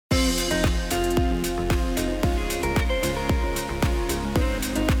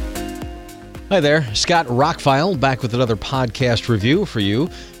Hi there, Scott ROCKFILE back with another podcast review for you.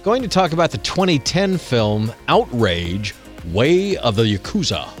 Going to talk about the 2010 film OUTRAGE, Way of the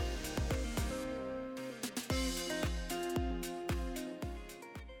Yakuza.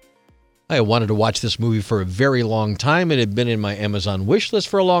 I wanted to watch this movie for a very long time. It had been in my Amazon wish list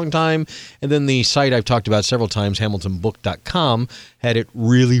for a long time. And then the site I've talked about several times, HamiltonBook.com, had it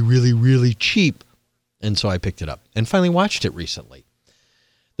really cheap. And so I picked it up and finally watched it recently.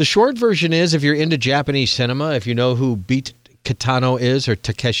 The short version is, if you're into Japanese cinema, if you know who Beat Kitano is, or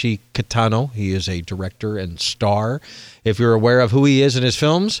Takeshi Kitano, he is a director and star. If you're aware of who he is in his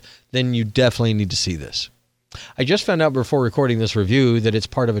films, then you definitely need to see this. I just found out before recording this review that it's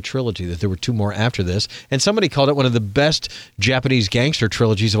part of a trilogy, that there were two more after this, and somebody called it one of the best Japanese gangster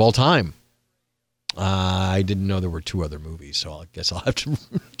trilogies of all time. I didn't know there were two other movies, so I guess I'll have to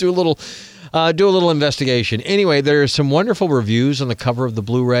do a little investigation. Anyway, there's some wonderful reviews on the cover of the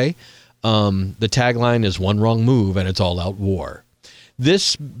Blu-ray. The tagline is "One wrong move and it's all out war."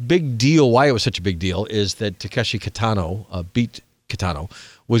 This big deal, why it was such a big deal, is that Takeshi Kitano, Beat Kitano,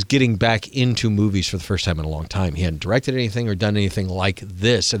 was getting back into movies for the first time in a long time. He hadn't directed anything or done anything like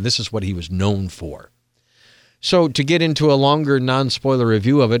this, and this is what he was known for. So to get into a longer non-spoiler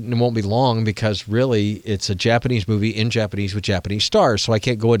review of it, and it won't be long because really it's a Japanese movie in Japanese with Japanese stars, so I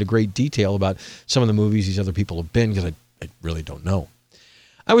can't go into great detail about some of the movies these other people have been because I really don't know.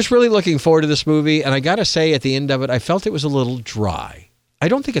 I was really looking forward to this movie, and I got to say at the end of it, I felt it was a little dry. I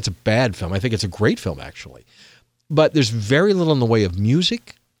don't think it's a bad film. I think it's a great film, actually. But there's very little in the way of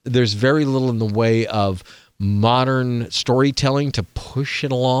music. There's very little in the way of modern storytelling to push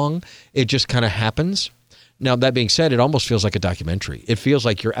it along. It just kind of happens. Now, that being said, it almost feels like a documentary. It feels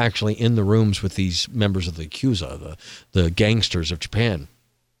like you're actually in the rooms with these members of the Yakuza, the gangsters of Japan.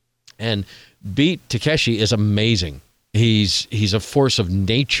 And Beat Takeshi is amazing. He's a force of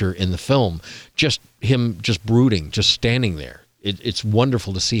nature in the film. Just him just brooding, just standing there. It's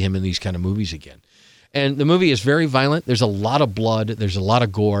wonderful to see him in these kind of movies again. And the movie is very violent. There's a lot of blood. There's a lot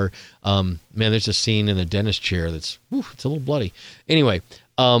of gore. There's a scene in the dentist chair that's, it's a little bloody. Anyway,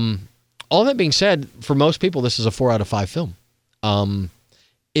 all that being said, for most people, this is a 4 out of 5 film.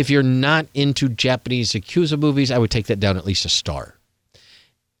 If you're not into Japanese Yakuza movies, I would take that down at least a star.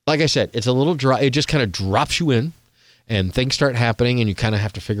 Like I said, it's a little dry. It just kind of drops you in, and things start happening, and you kind of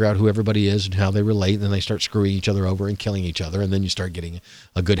have to figure out who everybody is and how they relate, and then they start screwing each other over and killing each other, and then you start getting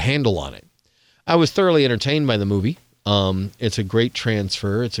a good handle on it. I was thoroughly entertained by the movie. It's a great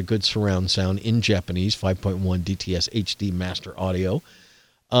transfer. It's a good surround sound in Japanese, 5.1 DTS HD master audio.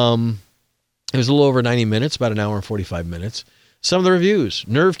 It was a little over 90 minutes, about an hour and 45 minutes. Some of the reviews: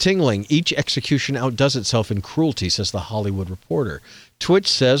 nerve-tingling. Each execution outdoes itself in cruelty, says The Hollywood Reporter. Twitch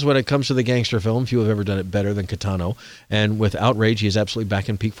says, when it comes to the gangster film, few have ever done it better than Kitano. And with OUTRAGE, he is absolutely back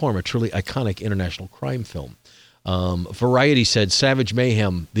in peak form, a truly iconic international crime film. Variety said, Savage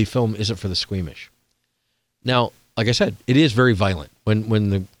Mayhem, the film isn't for the squeamish. Now, like I said, it is very violent. When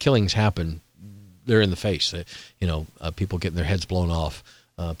the killings happen, they're in the face. People getting their heads blown off.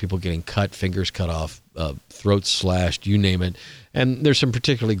 People getting cut, fingers cut off, throats slashed, you name it. And there's some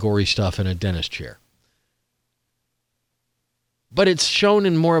particularly gory stuff in a dentist chair. But it's shown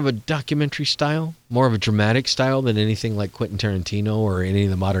in more of a documentary style, more of a dramatic style than anything like Quentin Tarantino or any of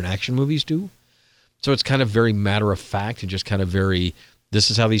the modern action movies do. So it's kind of very matter of fact and just kind of very,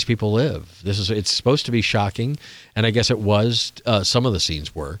 this is how these people live. It's supposed to be shocking, and I guess it was. Some of the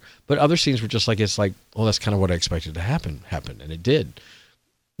scenes were, but other scenes were just like, well, that's kind of what I expected to happen, and it did.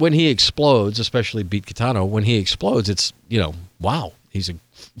 When he explodes, especially Beat Kitano, when he explodes, it's, wow, he's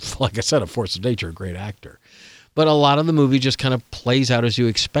like I said, a force of nature, a great actor. But a lot of the movie just kind of plays out as you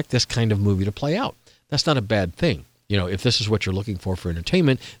expect this kind of movie to play out. That's not a bad thing. If this is what you're looking for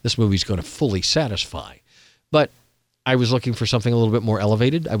entertainment, this movie's going to fully satisfy. But I was looking for something a little bit more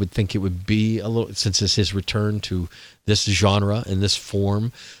elevated. I would think it would be a little, since it's his return to this genre and this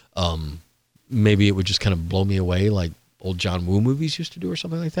form, maybe it would just kind of blow me away like old John Woo movies used to do or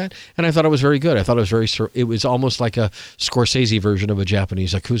something like that. And I thought it was very good. I thought it was almost like a Scorsese version of a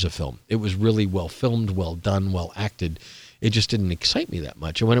Japanese Yakuza film. It was really well filmed, well done, well acted. It just didn't excite me that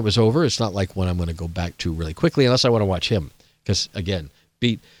much. And when it was over, it's not like one I'm going to go back to really quickly unless I want to watch him. Because, again,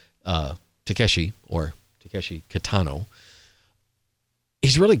 Beat Takeshi Kitano,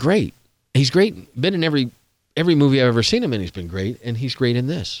 he's really great. He's great. Been in every movie I've ever seen him in, he's been great. And he's great in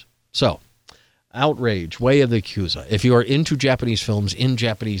this. So, OUTRAGE, Way of the Yakuza. If you are into Japanese films in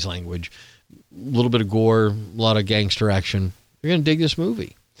Japanese language, a little bit of gore, a lot of gangster action, you're going to dig this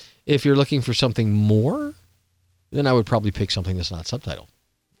movie. If you're looking for something more, then I would probably pick something that's not subtitled.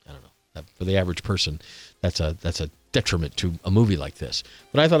 I don't know. For the average person, that's a detriment to a movie like this.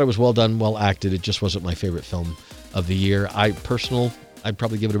 But I thought it was well done, well acted. It just wasn't my favorite film of the year. I'd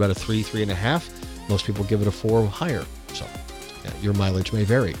probably give it about a 3.5. Most people give it a 4 higher. So your mileage may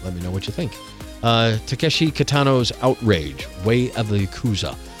vary. Let me know what you think. Takeshi Kitano's Outrage, Way of the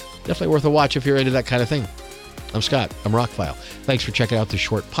Yakuza. Definitely worth a watch if you're into that kind of thing. I'm Scott. I'm ROCKFILE. Thanks for checking out this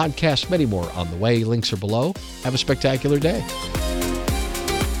short podcast. Many more on the way. Links are below. Have a spectacular day.